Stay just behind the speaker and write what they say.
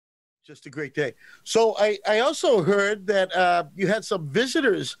Just a great day. So I also heard that you had some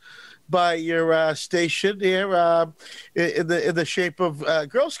visitors by your station there in the shape of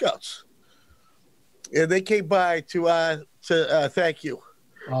Girl Scouts, and they came by to thank you.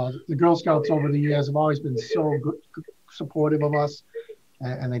 The Girl Scouts over the years have always been so good, supportive of us,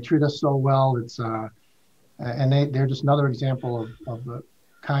 and they treat us so well. And they're just another example of the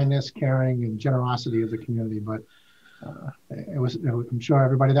kindness, caring, and generosity of the community. But I'm sure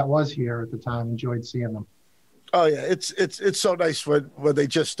everybody that was here at the time enjoyed seeing them. Oh yeah, it's so nice when they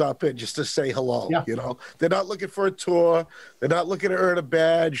just stop in just to say hello. Yeah. You know, they're not looking for a tour. They're not looking to earn a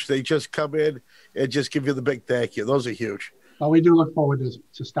badge. They just come in and just give you the big thank you. Those are huge. Well, we do look forward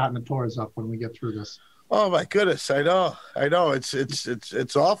to starting the tours up when we get through this. Oh my goodness, I know.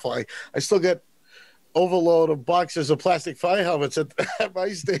 It's awful. I still get overload of boxes of plastic fire helmets at my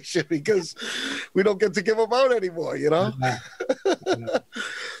station because we don't get to give them out anymore. You know.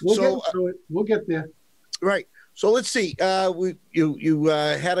 We'll get through it. We'll get there. Right. So let's see. You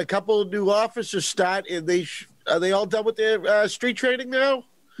had a couple of new officers start, and are they all done with their street training now?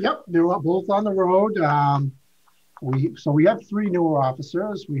 Yep, they're both on the road. We have three newer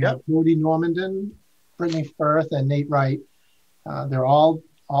officers. We have Brody Normandin, Brittany Firth, and Nate Wright. They're all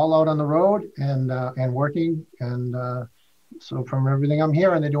out on the road and working. And so from everything I'm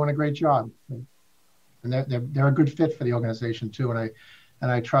hearing, they're doing a great job. And they're a good fit for the organization too. And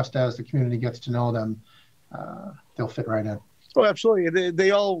I trust as the community gets to know them, they'll fit right in. Oh, absolutely.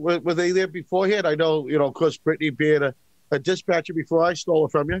 They all were they there beforehand? I know, of course, Brittany being a dispatcher before I stole her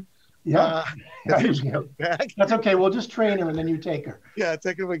from you. Yeah. That's okay. We'll just train her and then you take her. Yeah,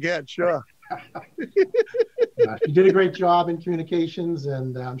 take her again. Sure. She did a great job in communications,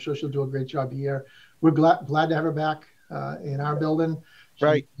 and I'm sure she'll do a great job here. We're glad to have her back in our building.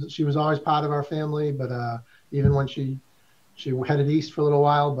 She was always part of our family, but even when she headed east for a little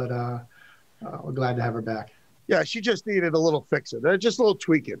while, but we're glad to have her back. Yeah, she just needed a little fixing, just a little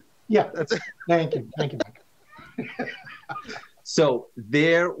tweaking. Yeah, thank you, Mike. So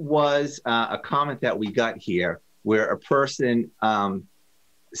there was a comment that we got here where a person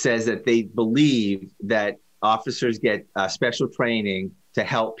says that they believe that officers get special training to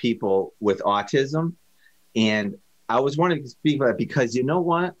help people with autism. And I was wanting to speak about it because you know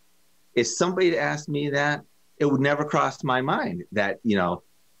what? If somebody asked me that, it would never cross my mind that,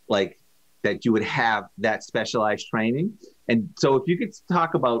 that you would have that specialized training. And so if you could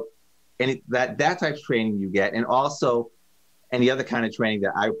talk about that type of training you get, and also any other kind of training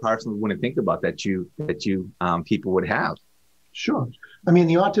that I personally wouldn't think about that you people would have. Sure. I mean,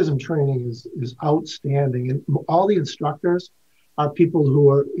 the autism training is outstanding, and all the instructors are people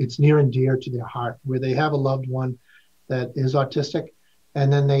who it's near and dear to their heart, where they have a loved one that is autistic,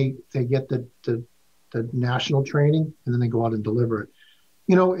 and then they get the national training, and then they go out and deliver it.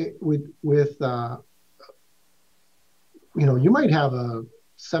 You might have a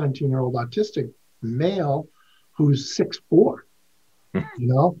 17-year-old autistic male who's 6'4",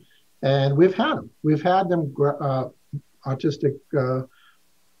 and we've had them autistic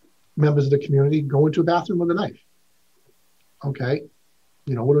members of the community go into a bathroom with a knife. Okay,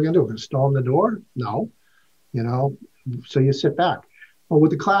 what are we gonna do? We're gonna storm the door? No, so you sit back. But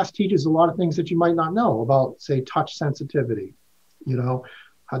what the class teaches a lot of things that you might not know about, say, touch sensitivity, how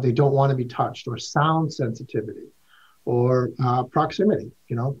they don't want to be touched, or sound sensitivity, or proximity.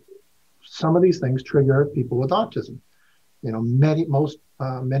 Some of these things trigger people with autism. Many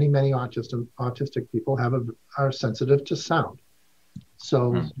autistic people are sensitive to sound.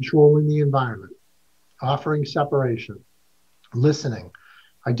 So controlling the environment, offering separation, listening,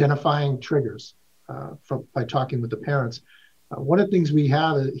 identifying triggers by talking with the parents. One of the things we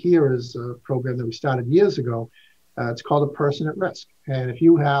have here is a program that we started years ago. It's called A Person at Risk. And if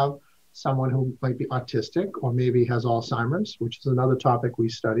you have someone who might be autistic or maybe has Alzheimer's, which is another topic we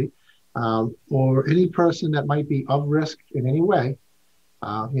study, or any person that might be of risk in any way,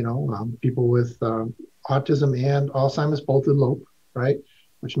 people with autism and Alzheimer's both elope, right?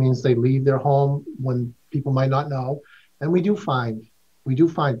 Which means they leave their home when people might not know. And we do find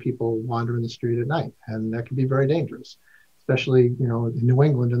people wandering the street at night, and that can be very dangerous, especially, in New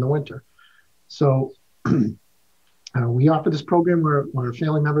England in the winter. So we offer this program where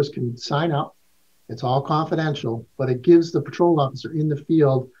family members can sign up. It's all confidential, but it gives the patrol officer in the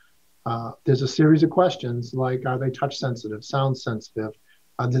field, there's a series of questions like, are they touch sensitive, sound sensitive?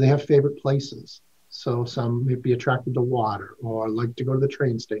 Do they have favorite places? So some may be attracted to water, or like to go to the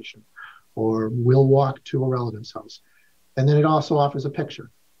train station, or will walk to a relative's house. And then it also offers a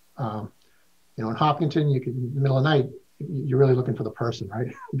picture. In Hopkinton, in the middle of the night, you're really looking for the person,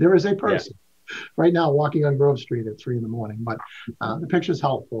 right? There is a person. right now walking on Grove Street at 3 a.m. But the picture's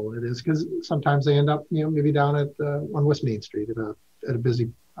helpful. It is because sometimes they end up, maybe down at on West Main Street at a busy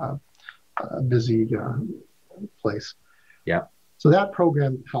place. Yeah. So that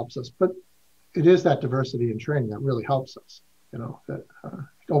program helps us, but it is that diversity and training that really helps us. That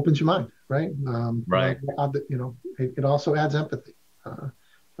it opens your mind, right? Right. It also adds empathy.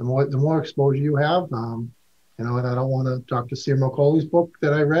 The more exposure you have, and I don't want to talk to Seymour Coley's book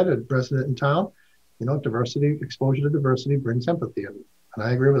that I read, at President in Town. Exposure to diversity brings empathy, and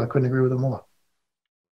I agree with. I couldn't agree with him more.